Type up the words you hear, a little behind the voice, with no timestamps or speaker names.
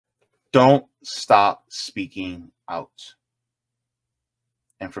Don't stop speaking out.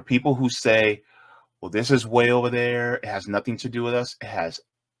 And for people who say, well, this is way over there, it has nothing to do with us, it has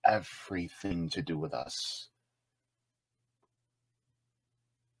everything to do with us.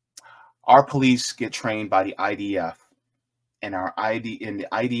 Our police get trained by the IDF, and the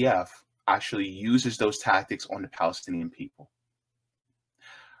IDF actually uses those tactics on the Palestinian people.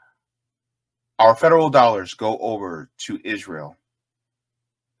 Our federal dollars go over to Israel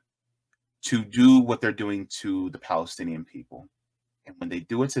to do what they're doing to the Palestinian people. And when they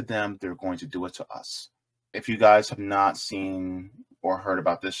do it to them, they're going to do it to us. If you guys have not seen or heard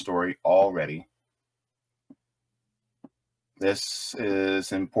about this story already, this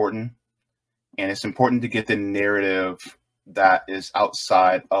is important. And it's important to get the narrative that is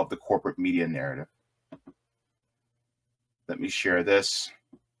outside of the corporate media narrative. Let me share this.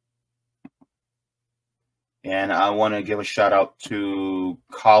 And I want to give a shout out to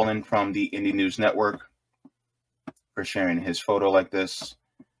Colin from the Indie News Network for sharing his photo like this.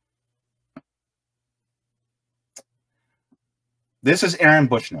 This is Aaron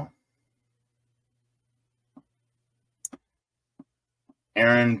Bushnell.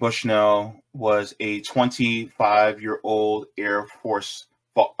 Aaron Bushnell was a 25-year-old Air Force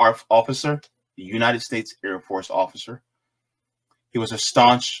officer, United States Air Force officer. He was a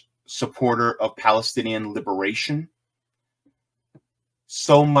staunch supporter of Palestinian liberation,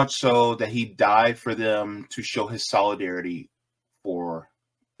 so much so that he died for them to show his solidarity for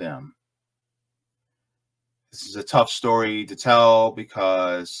them. This is a tough story to tell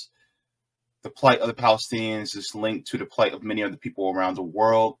because the plight of the Palestinians is linked to the plight of many other people around the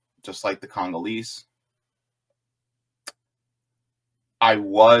world, just like the Congolese. I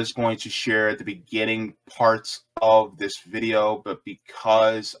was going to share the beginning parts of this video, but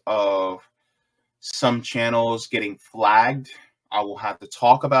because of some channels getting flagged, I will have to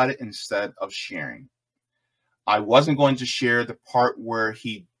talk about it instead of sharing. I wasn't going to share the part where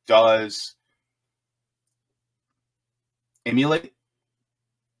he does emulate,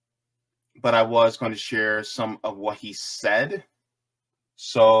 but I was going to share some of what he said.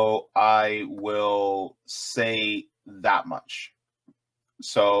 So I will say that much.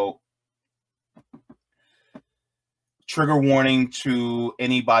 So, trigger warning to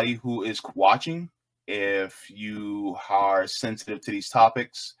anybody who is watching. If you are sensitive to these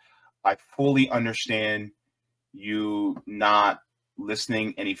topics, I fully understand you not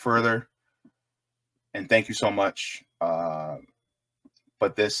listening any further. And thank you so much.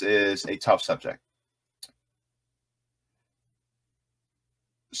 But this is a tough subject.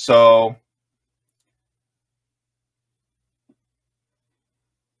 So,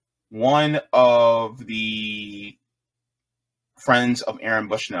 one of the friends of Aaron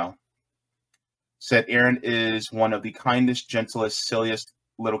Bushnell said Aaron is one of the kindest, gentlest, silliest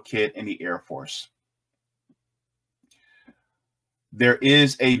little kid in the Air Force. There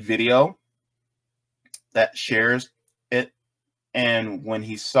is a video that shares it, and when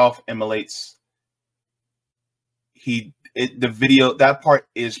he self-immolates, the video, that part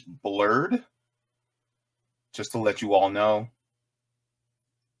is blurred, just to let you all know.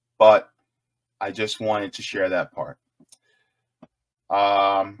 But I just wanted to share that part.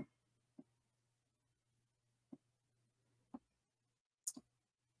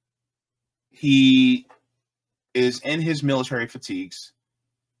 He is in his military fatigues,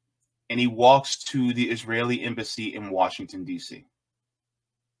 and he walks to the Israeli embassy in Washington, D.C.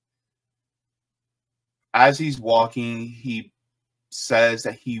 As he's walking, he says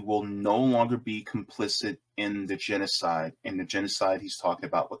that he will no longer be complicit in the genocide. In the genocide he's talking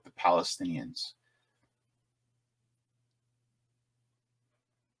about with the Palestinians.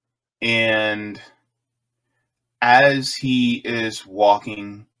 And as he is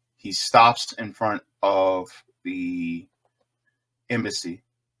walking, he stops in front of the embassy.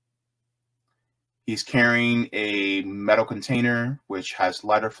 He's carrying a metal container which has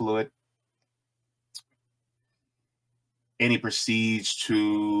lighter fluid. And he proceeds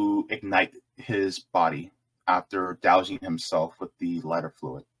to ignite his body after dousing himself with the lighter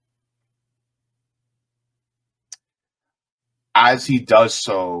fluid. As he does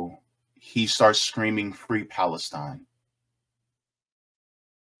so, he starts screaming, "Free Palestine."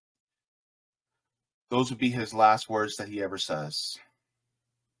 Those would be his last words that he ever says.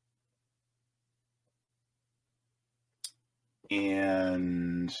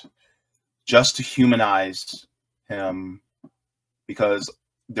 And just to humanize him, because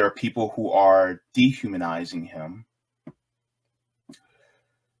there are people who are dehumanizing him.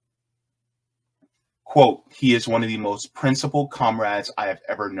 Quote, "He is one of the most principled comrades I have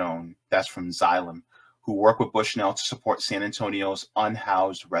ever known." That's from Xylem, who work with Bushnell to support San Antonio's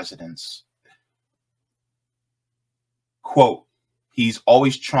unhoused residents. Quote, he's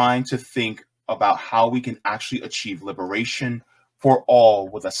always trying to think about how we can actually achieve liberation for all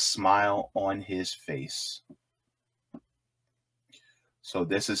with a smile on his face. So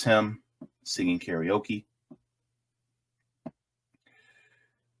this is him singing karaoke.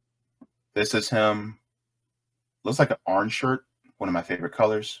 This is him. Looks like an orange shirt, one of my favorite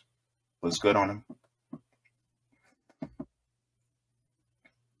colors. Looks good on him.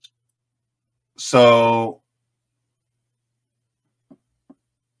 So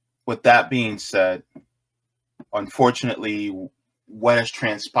with that being said, unfortunately, what has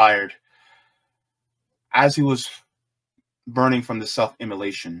transpired as he was burning from the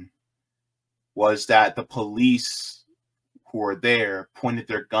self-immolation was that the police who were there pointed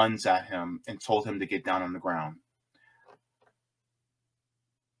their guns at him and told him to get down on the ground.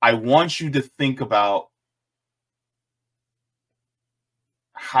 I want you to think about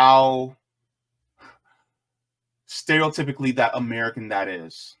how stereotypically that American that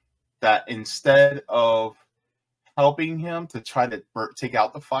is. That instead of helping him to try to take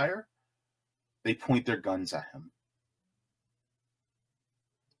out the fire, they point their guns at him.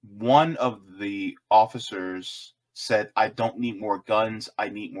 One of the officers said, I don't need more guns, I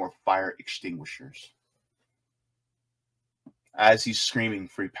need more fire extinguishers. As he's screaming,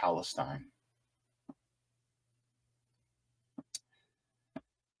 free Palestine.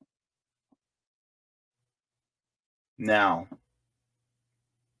 Now,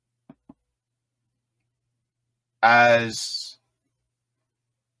 as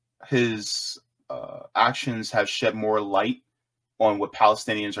his actions have shed more light on what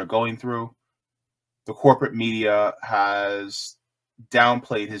Palestinians are going through, the corporate media has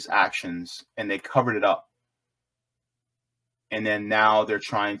downplayed his actions and they covered it up. And then now they're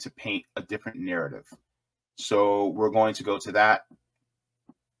trying to paint a different narrative. So we're going to go to that.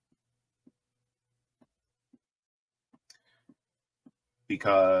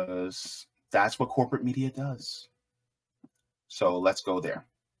 Because that's what corporate media does. So let's go there.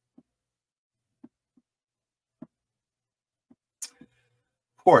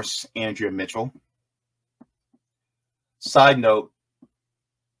 Of course, Andrea Mitchell. Side note,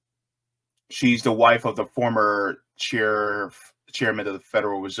 she's the wife of the former chairman of the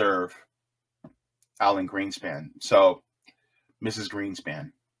Federal Reserve, Alan Greenspan. So, Mrs.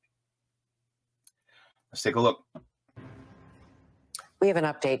 Greenspan. Let's take a look. We have an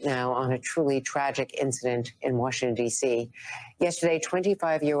update now on a truly tragic incident in Washington, D.C. Yesterday,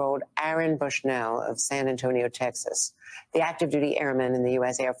 25-year-old Aaron Bushnell of San Antonio, Texas, the active duty airman in the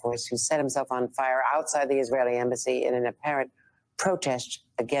U.S. Air Force who set himself on fire outside the Israeli embassy in an apparent protest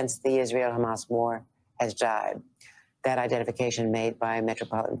against the Israel-Hamas war, has died. That identification made by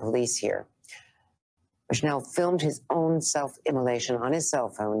Metropolitan Police here. Bushnell filmed his own self-immolation on his cell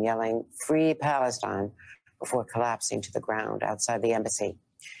phone, yelling, "Free Palestine," before collapsing to the ground outside the embassy.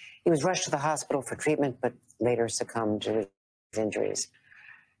 He was rushed to the hospital for treatment, but later succumbed to his injuries.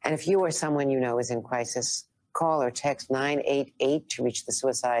 And if you or someone you know is in crisis, call or text 988 to reach the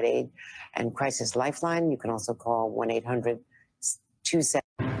Suicide Aid and Crisis Lifeline. You can also call 1-800-27.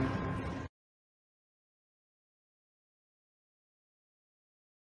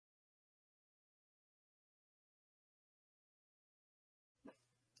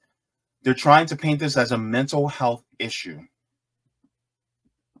 They're trying to paint this as a mental health issue.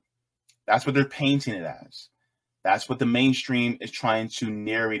 That's what they're painting it as. That's what the mainstream is trying to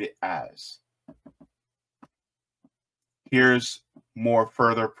narrate it as. Here's more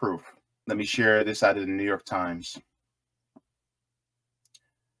further proof. Let me share this out of the New York Times.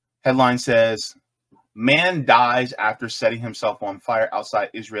 Headline says, man dies after setting himself on fire outside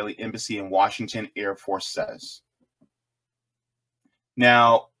Israeli embassy in Washington, Air Force says.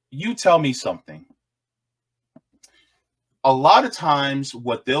 Now, you tell me something. A lot of times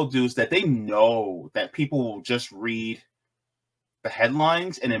what they'll do is that they know that people will just read the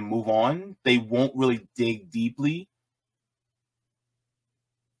headlines and then move on. They won't really dig deeply.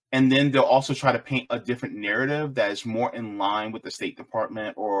 And then they'll also try to paint a different narrative that is more in line with the State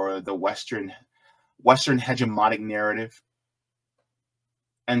Department or the Western hegemonic narrative.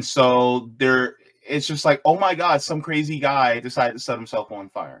 And so it's just like, oh my God, some crazy guy decided to set himself on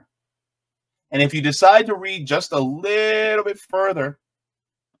fire. And if you decide to read just a little bit further,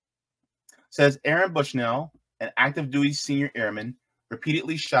 it says Aaron Bushnell, an active duty senior airman,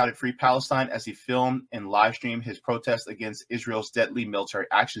 repeatedly shouted "Free Palestine" as he filmed and live streamed his protest against Israel's deadly military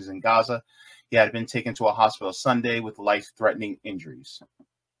actions in Gaza. He had been taken to a hospital Sunday with life-threatening injuries.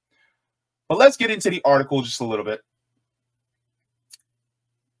 But let's get into the article just a little bit.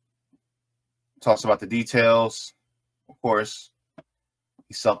 talks about the details. Of course,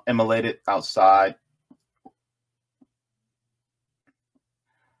 he self-immolated outside.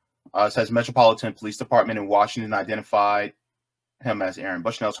 It says Metropolitan Police Department in Washington identified him as Aaron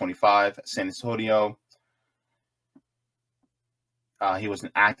Bushnell, 25, San Antonio. He was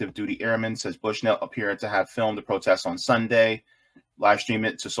an active duty airman, says Bushnell appeared to have filmed the protest on Sunday, live streamed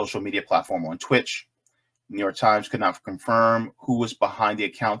it to social media platform on Twitch. New York Times could not confirm who was behind the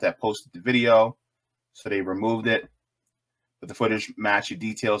account that posted the video, so they removed it. But the footage matched the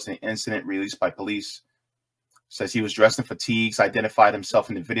details in the incident released by police. Says he was dressed in fatigues, identified himself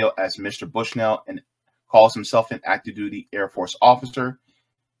in the video as Mr. Bushnell, and calls himself an active duty Air Force officer.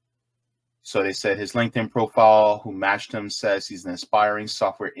 So they said his LinkedIn profile, who matched him, says he's an aspiring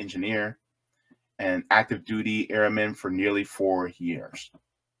software engineer and active duty airman for nearly 4 years.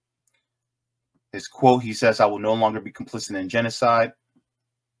 His quote, he says, "I will no longer be complicit in genocide."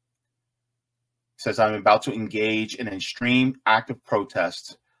 He says, "I'm about to engage in an extreme act of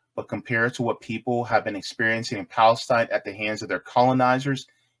protest, but compared to what people have been experiencing in Palestine at the hands of their colonizers,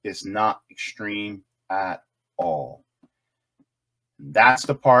 it's not extreme at all." That's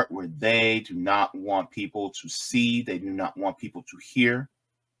the part where they do not want people to see. They do not want people to hear,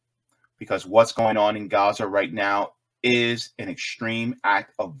 because what's going on in Gaza right now is an extreme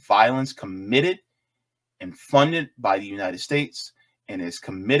act of violence committed and funded by the United States and is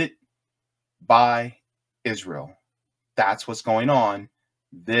committed by Israel. That's what's going on.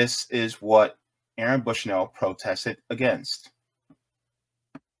 This is what Aaron Bushnell protested against.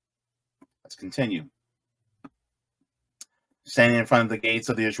 Let's continue. Standing in front of the gates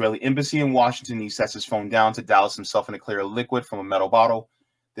of the Israeli embassy in Washington, he sets his phone down to douse himself in a clear liquid from a metal bottle,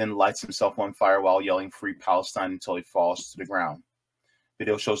 then lights himself on fire while yelling "Free Palestine" until he falls to the ground.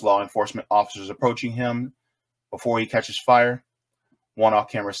 Video shows law enforcement officers approaching him before he catches fire. One off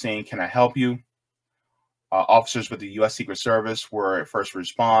camera saying, "Can I help you?" Officers with the U.S. Secret Service were at first to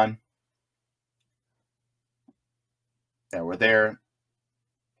respond. They were there.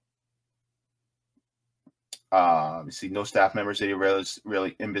 You see, no staff members of the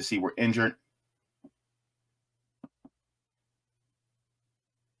Israeli embassy were injured.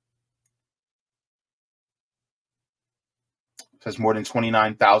 Says more than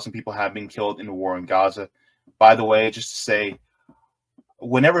 29,000 people have been killed in the war in Gaza. By the way, just to say,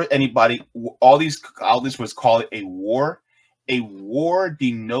 whenever anybody, all this was called a war. A war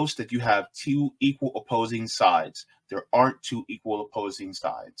denotes that you have two equal opposing sides. There aren't two equal opposing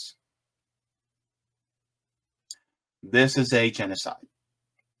sides. This is a genocide.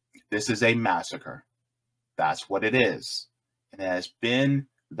 This is a massacre. That's what it is. And it has been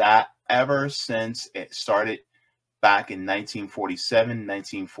that ever since it started back in 1947,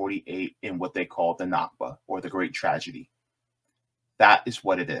 1948, in what they call the Nakba, or the Great Tragedy. That is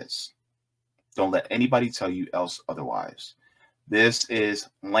what it is. Don't let anybody tell you else otherwise. This is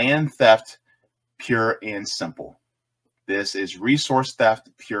land theft, pure and simple. This is resource theft,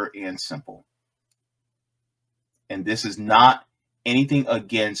 pure and simple. And this is not anything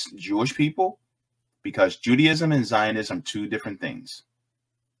against Jewish people, because Judaism and Zionism are two different things.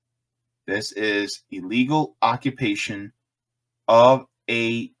 This is illegal occupation of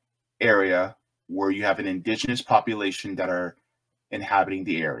an area where you have an indigenous population that are inhabiting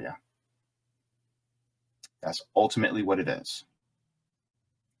the area. That's ultimately what it is.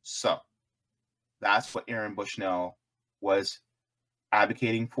 So that's what Aaron Bushnell was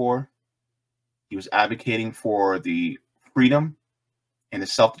advocating for. He was advocating for the freedom and the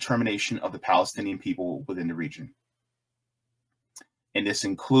self-determination of the Palestinian people within the region. And this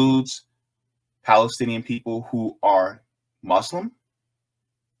includes Palestinian people who are Muslim,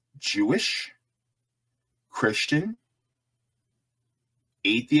 Jewish, Christian,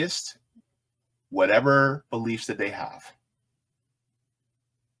 atheist, whatever beliefs that they have.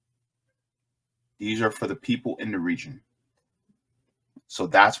 These are for the people in the region. So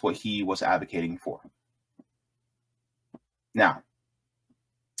that's what he was advocating for. Now,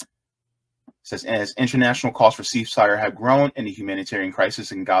 it says, as international calls for ceasefire have grown and the humanitarian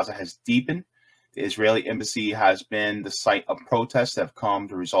crisis in Gaza has deepened, the Israeli embassy has been the site of protests that have come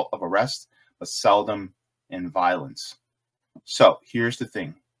the result of arrests, but seldom in violence. So here's the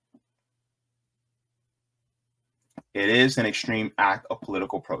thing. It is an extreme act of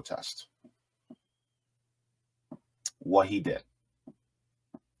political protest. What he did.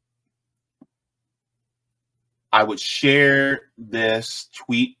 I would share this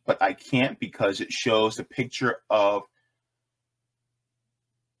tweet, but I can't because it shows the picture of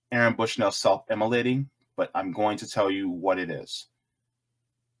Aaron Bushnell self-immolating, but I'm going to tell you what it is.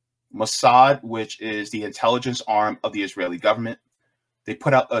 Mossad, which is the intelligence arm of the Israeli government, they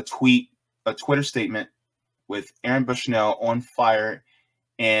put out a tweet a Twitter statement with Aaron Bushnell on fire,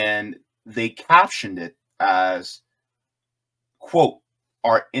 and they captioned it as, quote,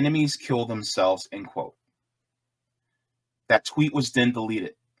 "Our enemies kill themselves," end quote. That tweet was then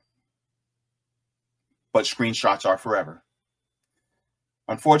deleted, but screenshots are forever.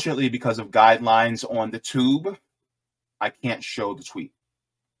 Unfortunately, because of guidelines on the tube, I can't show the tweet.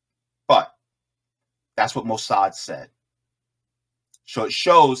 But that's what Mossad said. So it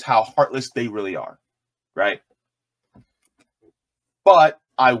shows how heartless they really are, right? But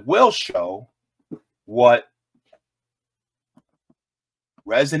I will show what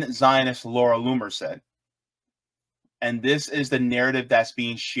resident Zionist Laura Loomer said. And this is the narrative that's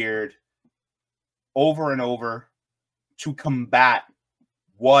being shared over and over to combat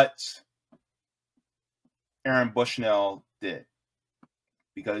what Aaron Bushnell did,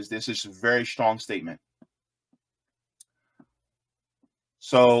 because this is a very strong statement.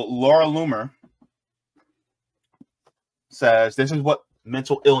 So Laura Loomer says this is what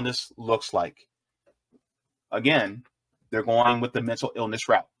mental illness looks like. Again, they're going with the mental illness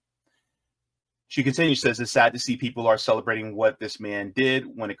route. She continues, says, "It's sad to see people are celebrating what this man did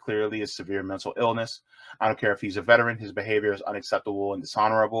when it clearly is severe mental illness. I don't care if he's a veteran. His behavior is unacceptable and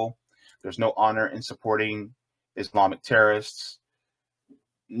dishonorable. There's no honor in supporting Islamic terrorists."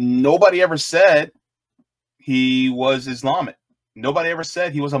 Nobody ever said he was Islamic. Nobody ever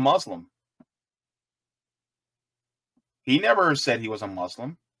said he was a Muslim. He never said he was a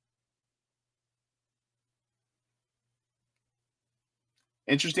Muslim.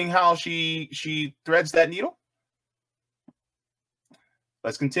 Interesting how she threads that needle.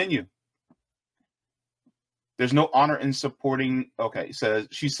 Let's continue. There's no honor in supporting. Okay,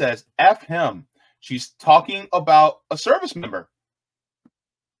 she says, F him. She's talking about a service member.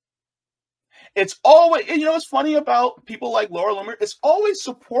 It's always, you know what's funny about people like Laura Loomer? It's always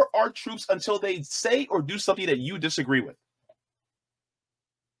support our troops until they say or do something that you disagree with.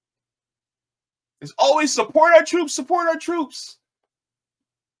 It's always support our troops, support our troops.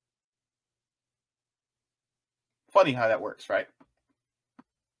 Funny how that works, right?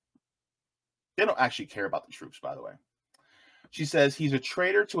 They don't actually care about the troops, by the way. She says he's a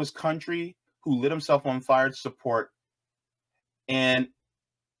traitor to his country who lit himself on fire to support, and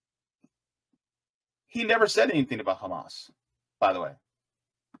he never said anything about Hamas, by the way.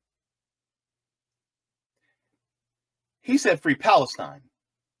 He said free Palestine.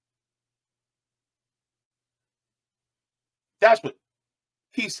 That's what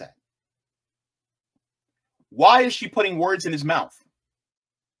he said. Why is she putting words in his mouth?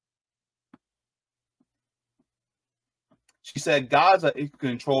 She said Gaza is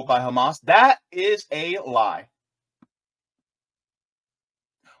controlled by Hamas. That is a lie.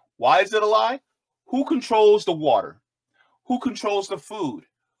 Why is it a lie? Who controls the water? Who controls the food?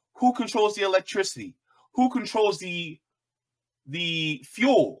 Who controls the electricity? Who controls the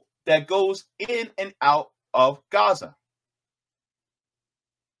fuel that goes in and out of Gaza?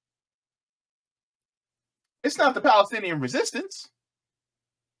 It's not the Palestinian resistance.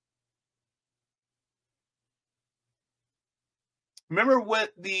 Remember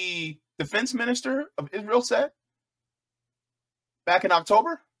what the defense minister of Israel said back in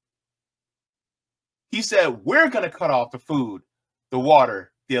October? He said, we're going to cut off the food, the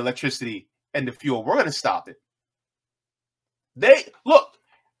water, the electricity, and the fuel. We're going to stop it. Look,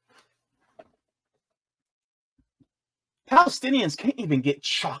 Palestinians can't even get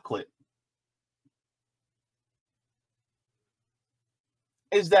chocolate.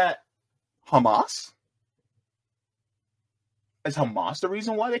 Is that Hamas? Is Hamas the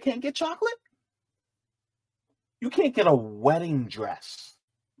reason why they can't get chocolate? You can't get a wedding dress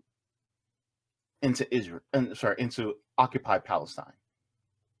into into occupied Palestine.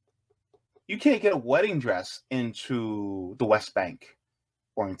 You can't get a wedding dress into the West Bank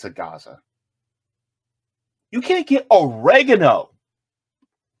or into Gaza. You can't get oregano.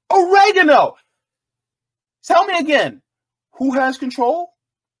 Oregano! Tell me again, who has control?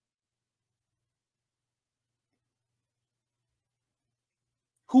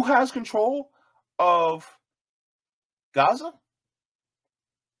 Who has control of Gaza?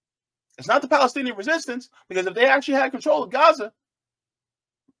 It's not the Palestinian resistance, because if they actually had control of Gaza,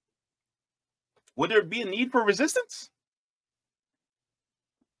 would there be a need for resistance?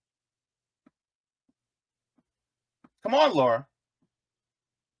 Come on, Laura.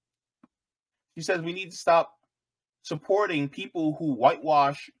 She says we need to stop supporting people who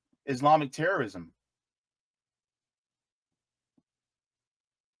whitewash Islamic terrorism.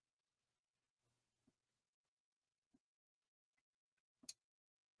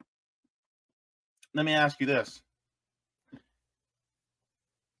 Let me ask you this.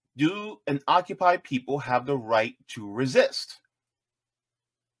 Do an occupied people have the right to resist?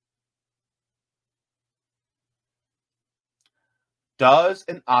 Does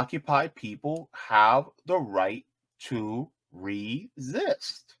an occupied people have the right to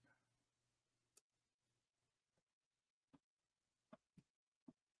resist?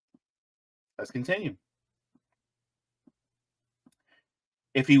 Let's continue.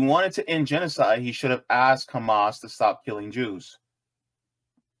 If he wanted to end genocide, he should have asked Hamas to stop killing Jews.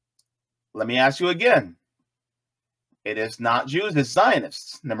 Let me ask you again. It is not Jews, it's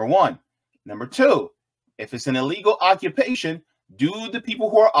Zionists, number one. Number two, if it's an illegal occupation, do the people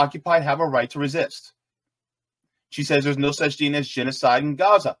who are occupied have a right to resist? She says there's no such thing as genocide in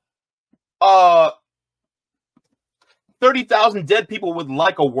Gaza. 30,000 dead people would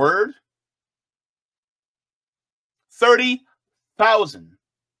like a word. 30,000.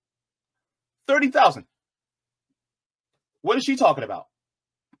 30,000. What is she talking about?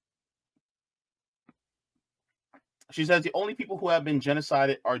 She says the only people who have been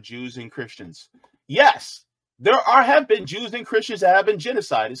genocided are Jews and Christians. Yes, there have been Jews and Christians that have been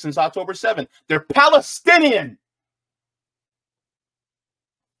genocided since October 7th. They're Palestinian.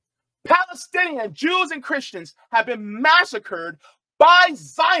 Palestinian Jews and Christians have been massacred by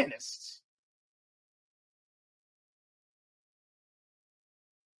Zionists.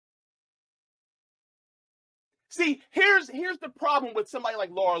 See, here's the problem with somebody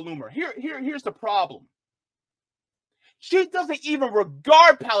like Laura Loomer. Here's the problem. She doesn't even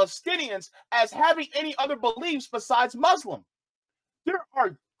regard Palestinians as having any other beliefs besides Muslim. There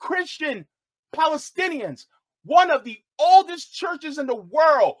are Christian Palestinians. One of the oldest churches in the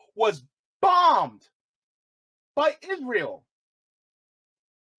world was bombed by Israel.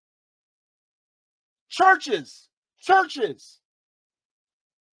 Churches,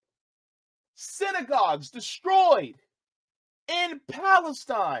 synagogues destroyed in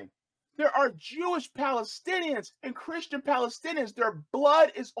Palestine. There are Jewish Palestinians and Christian Palestinians. Their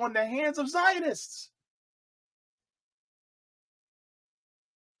blood is on the hands of Zionists.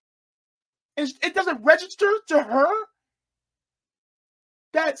 And it doesn't register to her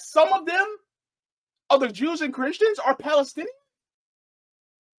that some of them, other Jews and Christians, are Palestinian.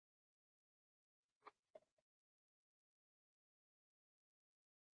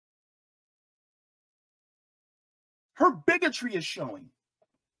 Her bigotry is showing.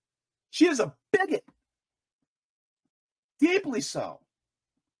 She is a bigot. Deeply so.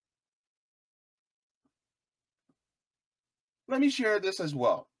 Let me share this as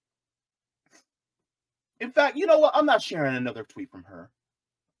well. In fact, you know what? I'm not sharing another tweet from her.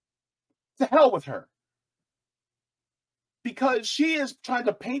 To hell with her. Because she is trying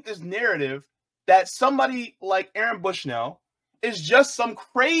to paint this narrative that somebody like Aaron Bushnell is just some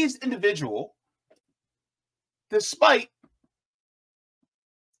crazed individual, despite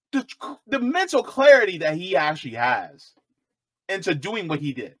the mental clarity that he actually has into doing what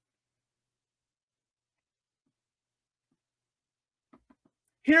he did.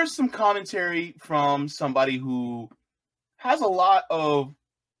 Here's some commentary from somebody who has a lot of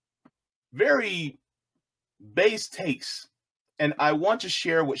very base takes, and I want to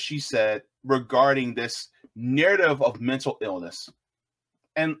share what she said regarding this narrative of mental illness.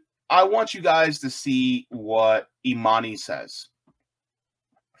 And I want you guys to see what Imani says.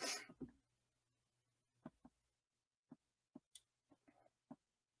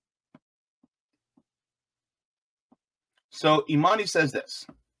 So Imani says this.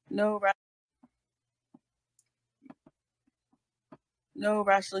 No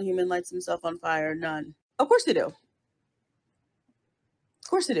rational human lights himself on fire. None. Of course they do. Of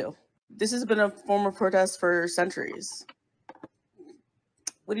course they do. This has been a form of protest for centuries.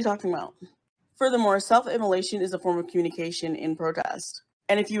 What are you talking about? Furthermore, self-immolation is a form of communication in protest.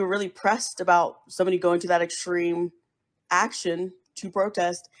 And if you were really pressed about somebody going to that extreme action to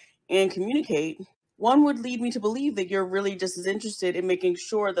protest and communicate, one would lead me to believe that you're really just as interested in making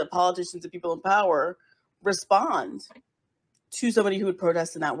sure that politicians and people in power respond to somebody who would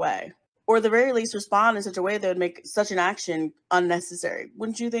protest in that way. Or at the very least respond in such a way that would make such an action unnecessary,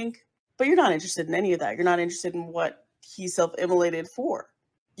 wouldn't you think? But you're not interested in any of that. You're not interested in what he self-immolated for.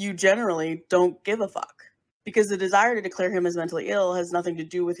 You generally don't give a fuck. Because the desire to declare him as mentally ill has nothing to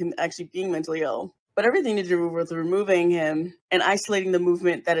do with him actually being mentally ill, but everything to do with removing him and isolating the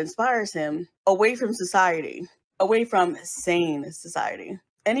movement that inspires him away from society, away from sane society.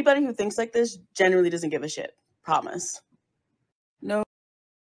 Anybody who thinks like this generally doesn't give a shit. Promise. No.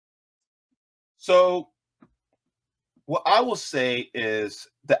 So what I will say is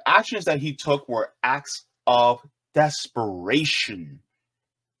the actions that he took were acts of desperation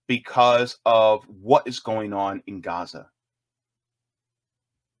because of what is going on in Gaza.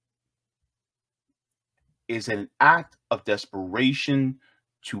 is an act of desperation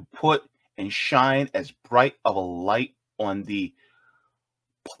to put and shine as bright of a light on the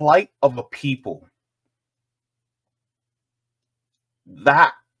plight of a people.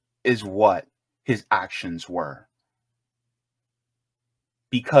 That is what his actions were.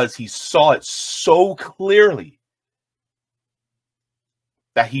 Because he saw it so clearly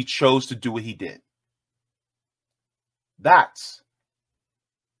that he chose to do what he did. That's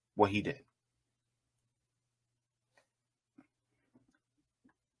what he did.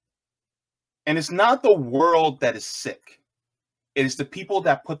 And it's not the world that is sick. It is the people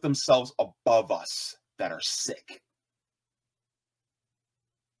that put themselves above us that are sick.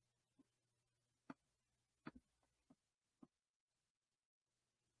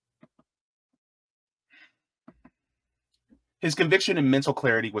 His conviction and mental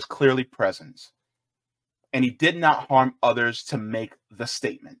clarity was clearly present, and he did not harm others to make the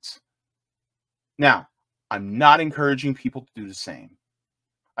statement. Now, I'm not encouraging people to do the same.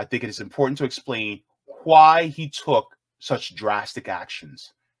 I think it is important to explain why he took such drastic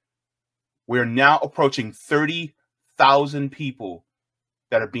actions. We're now approaching 30,000 people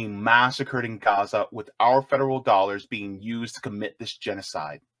that are being massacred in Gaza with our federal dollars being used to commit this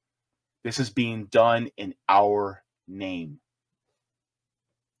genocide. This is being done in our name.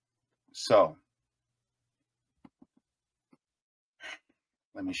 So,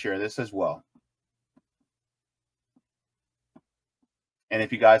 let me share this as well. And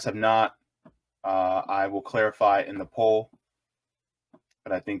if you guys have not, I will clarify in the poll.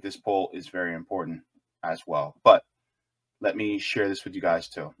 But I think this poll is very important as well. But let me share this with you guys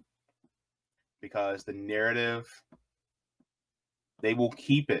too. Because the narrative, they will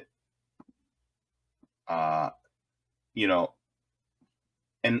keep it,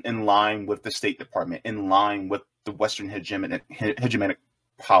 in line with the State Department, in line with the Western hegemonic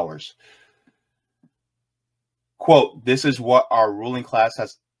powers. Quote, "This is what our ruling class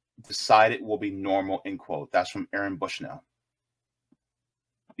has decided will be normal," end quote. That's from Aaron Bushnell.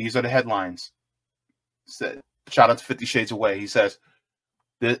 These are the headlines. Shout out to 50 Shades Away. He says,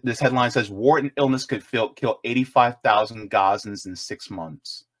 this headline says, "War and illness could kill 85,000 Gazans in 6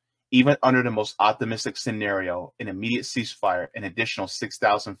 months. Even under the most optimistic scenario, an immediate ceasefire, an additional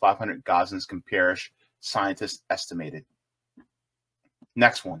 6,500 Gazans can perish," scientists estimated.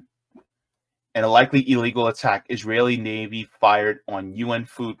 Next one. "In a likely illegal attack, Israeli Navy fired on UN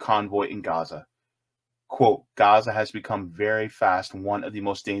food convoy in Gaza." Quote, "Gaza has become very fast one of the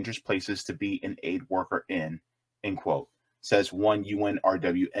most dangerous places to be an aid worker in," end quote, says one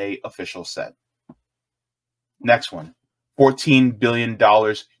UNRWA official said. Next one. $14 billion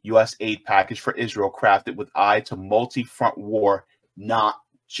U.S. aid package for Israel crafted with eye to multi-front war, not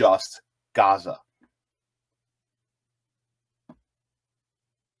just Gaza.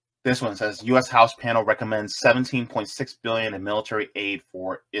 This one says U.S. House panel recommends $17.6 billion in military aid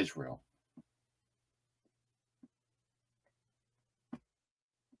for Israel.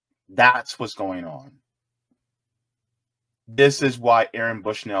 That's what's going on. This is why Aaron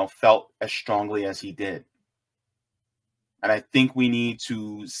Bushnell felt as strongly as he did. And I think we need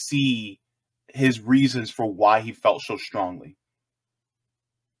to see his reasons for why he felt so strongly.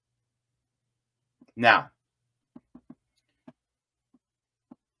 Now,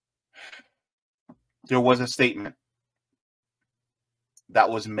 there was a statement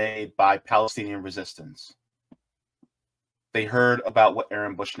that was made by Palestinian resistance. They heard about what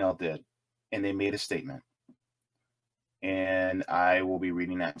Aaron Bushnell did, and they made a statement. And I will be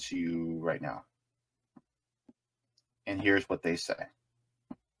reading that to you right now. And here's what they say.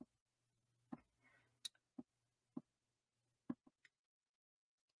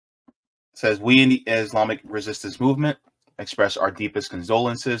 It says, "We in the Islamic resistance movement express our deepest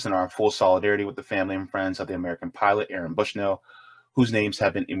condolences and our full solidarity with the family and friends of the American pilot Aaron Bushnell, whose names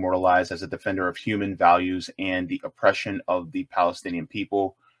have been immortalized as a defender of human values and the oppression of the Palestinian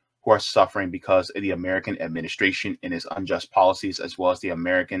people who are suffering because of the American administration and its unjust policies, as well as the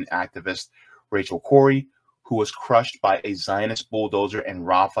American activist Rachel Corrie, who was crushed by a Zionist bulldozer in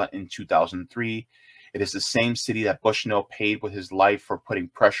Rafah in 2003. It is the same city that Bushnell paid with his life for putting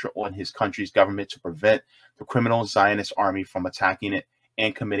pressure on his country's government to prevent the criminal Zionist army from attacking it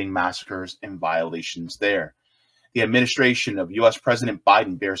and committing massacres and violations there. The administration of U.S. President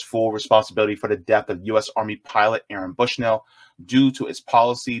Biden bears full responsibility for the death of U.S. Army pilot Aaron Bushnell due to its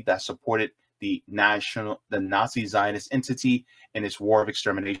policy that supported the Nazi Zionist entity in its war of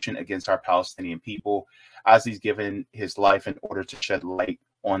extermination against our Palestinian people, as he's given his life in order to shed light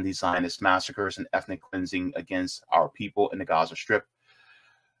on the Zionist massacres and ethnic cleansing against our people in the Gaza Strip.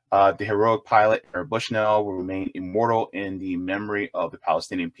 The heroic pilot, Aaron Bushnell, will remain immortal in the memory of the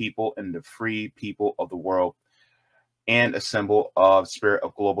Palestinian people and the free people of the world, and a symbol of spirit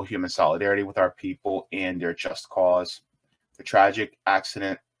of global human solidarity with our people and their just cause. The tragic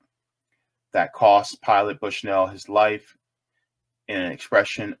accident that cost pilot Bushnell his life in an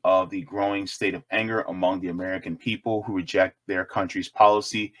expression of the growing state of anger among the American people who reject their country's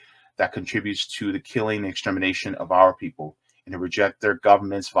policy that contributes to the killing and extermination of our people, and who reject their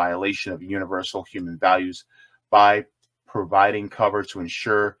government's violation of universal human values by providing cover to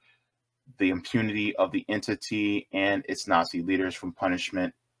ensure the impunity of the entity and its Nazi leaders from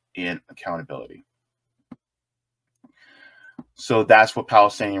punishment and accountability. So that's what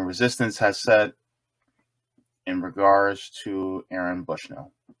Palestinian Resistance has said in regards to Aaron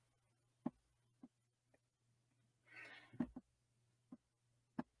Bushnell.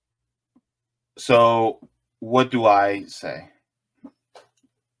 So what do I say?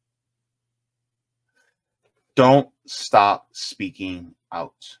 Don't stop speaking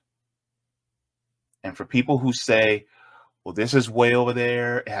out. And for people who say, well, this is way over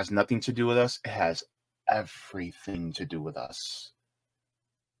there, it has nothing to do with us, it has everything to do with us.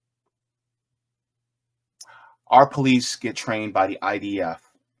 Our police get trained by the IDF,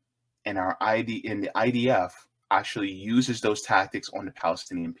 and the IDF actually uses those tactics on the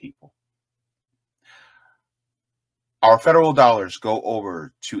Palestinian people. Our federal dollars go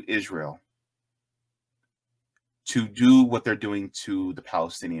over to Israel to do what they're doing to the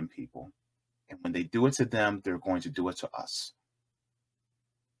Palestinian people. And when they do it to them, they're going to do it to us.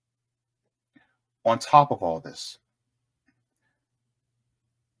 On top of all this,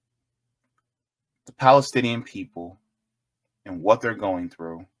 the Palestinian people and what they're going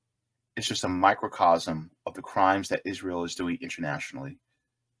through is just a microcosm of the crimes that Israel is doing internationally.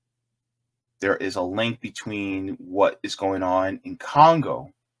 There is a link between what is going on in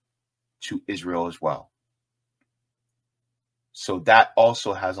Congo to Israel as well. So that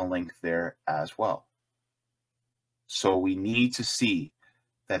also has a link there as well. So we need to see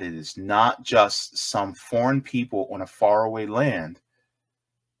that it is not just some foreign people on a faraway land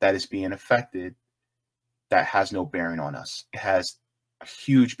that is being affected that has no bearing on us. It has a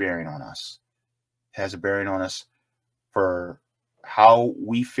huge bearing on us. It has a bearing on us for how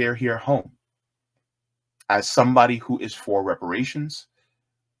we fare here at home. As somebody who is for reparations,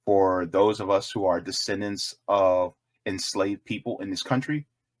 for those of us who are descendants of enslaved people in this country,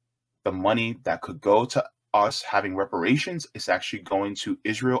 the money that could go to us having reparations is actually going to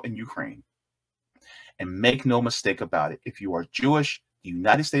Israel and Ukraine. And make no mistake about it, if you are Jewish, the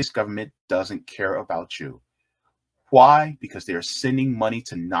United States government doesn't care about you. Why? Because they are sending money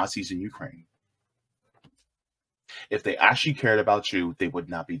to Nazis in Ukraine. If they actually cared about you, they would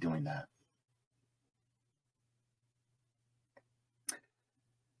not be doing that.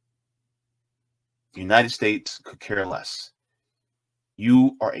 The United States could care less.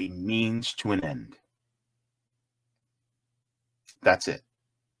 You are a means to an end. That's it.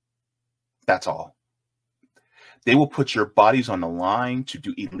 That's all. They will put your bodies on the line to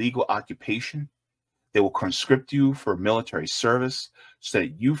do illegal occupation. They will conscript you for military service so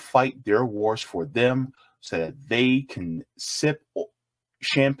that you fight their wars for them, so that they can sip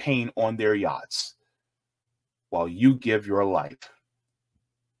champagne on their yachts while you give your life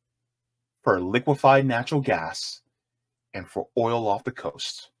for liquefied natural gas and for oil off the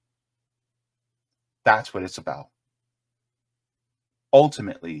coast. That's what it's about.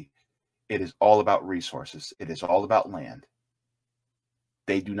 Ultimately, it is all about resources. It is all about land.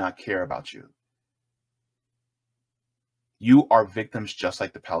 They do not care about you. You are victims just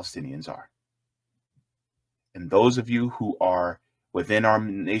like the Palestinians are. And those of you who are within our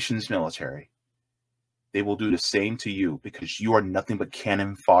nation's military, they will do the same to you because you are nothing but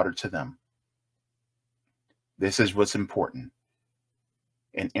cannon fodder to them. This is what's important.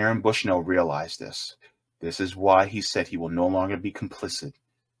 And Aaron Bushnell realized this. This is why he said he will no longer be complicit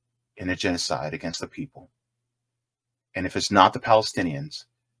in a genocide against the people. And if it's not the Palestinians,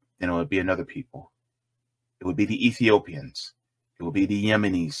 then it would be another people. It would be the Ethiopians. It would be the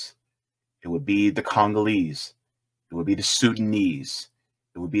Yemenis. It would be the Congolese. It would be the Sudanese.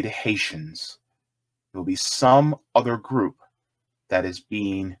 It would be the Haitians. It would be some other group that is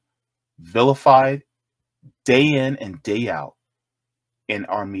being vilified day in and day out in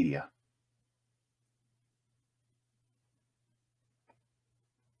our media.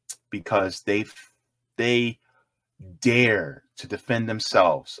 Because they dare to defend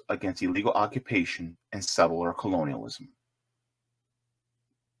themselves against illegal occupation and settler colonialism.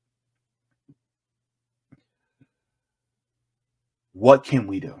 What can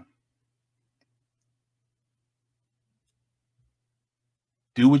we do?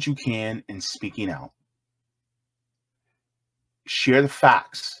 Do what you can in speaking out. Share the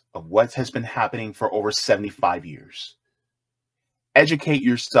facts of what has been happening for over 75 years. Educate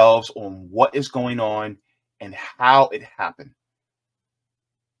yourselves on what is going on and how it happened.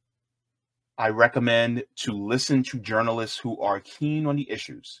 I recommend to listen to journalists who are keen on the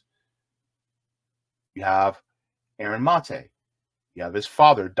issues. You have Aaron Mate. You have his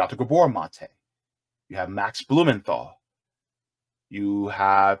father, Dr. Gabor Mate. You have Max Blumenthal. You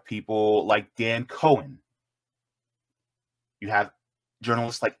have people like Dan Cohen. You have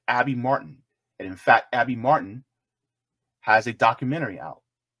journalists like Abby Martin. And in fact, Abby Martin has a documentary out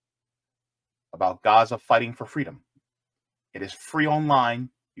about Gaza fighting for freedom. It is free online.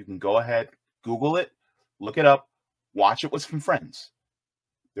 You can go ahead, Google it, look it up, watch it with some friends.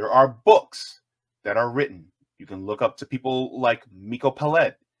 There are books that are written. You can look up to people like Miko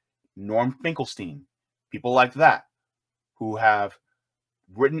Peled, Norm Finkelstein, people like that, who have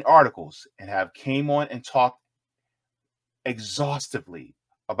written articles and have came on and talked exhaustively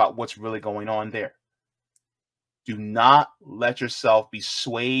about what's really going on there. Do not let yourself be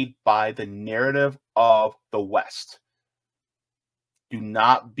swayed by the narrative of the West. Do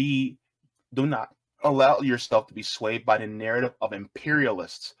not allow yourself to be swayed by the narrative of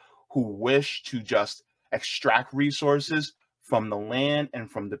imperialists who wish to just extract resources from the land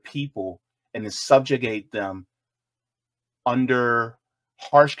and from the people and to subjugate them under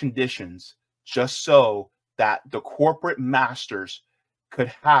harsh conditions just so that the corporate masters could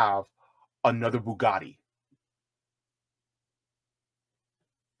have another Bugatti.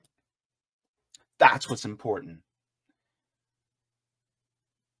 That's what's important.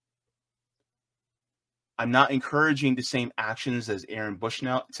 I'm not encouraging the same actions as Aaron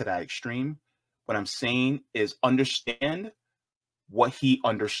Bushnell to that extreme. What I'm saying is understand what he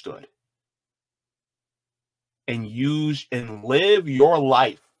understood and use and live your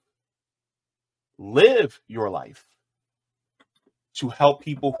life. Live your life to help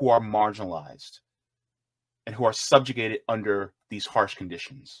people who are marginalized and who are subjugated under these harsh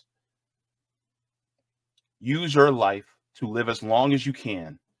conditions. Use your life to live as long as you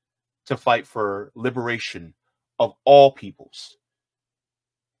can to fight for liberation of all peoples,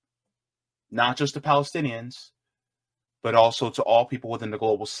 not just the Palestinians, but also to all people within the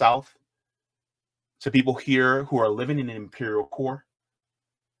global South, to people here who are living in an imperial core,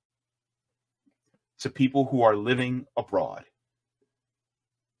 to people who are living abroad.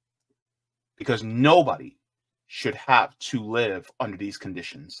 Because nobody should have to live under these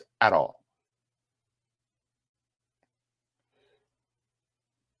conditions at all.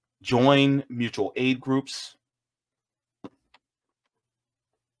 Join mutual aid groups.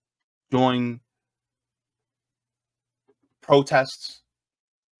 Join protests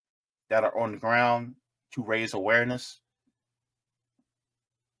that are on the ground to raise awareness.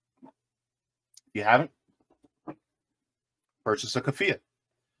 If you haven't, purchase a keffiyeh.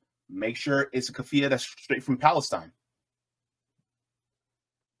 Make sure it's a keffiyeh that's straight from Palestine.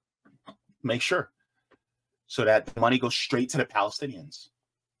 Make sure so that the money goes straight to the Palestinians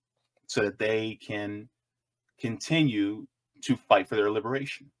so that they can continue to fight for their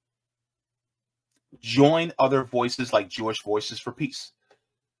liberation. Join other voices like Jewish Voices for Peace.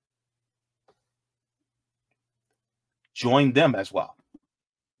 Join them as well.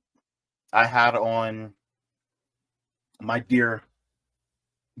 I had on my dear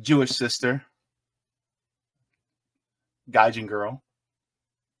Jewish sister, Gaijin girl.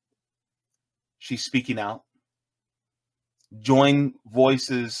 She's speaking out. Join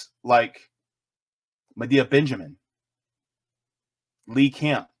voices like Medea Benjamin, Lee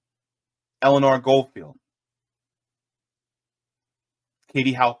Camp, Eleanor Goldfield,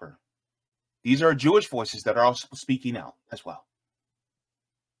 Katie Halper. These are Jewish voices that are also speaking out as well.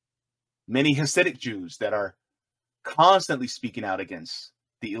 Many Hasidic Jews that are constantly speaking out against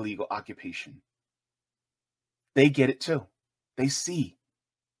the illegal occupation. They get it too. They see.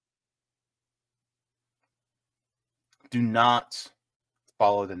 Do not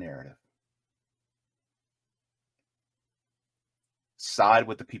follow the narrative. Side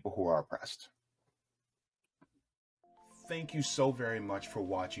with the people who are oppressed. Thank you so very much for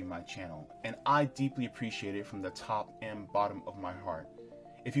watching my channel, and I deeply appreciate it from the top and bottom of my heart.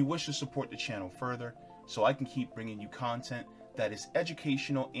 If you wish to support the channel further, so I can keep bringing you content that is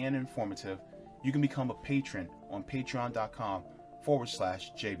educational and informative, you can become a patron on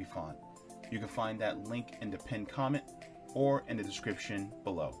patreon.com/Jaybefaunt. You can find that link in the pinned comment or in the description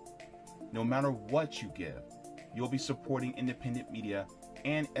below. No matter what you give, you'll be supporting independent media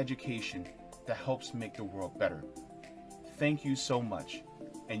and education that helps make the world better. Thank you so much,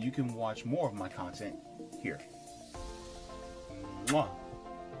 and you can watch more of my content here. Mwah.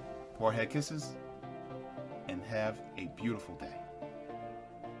 Forehead kisses, and have a beautiful day.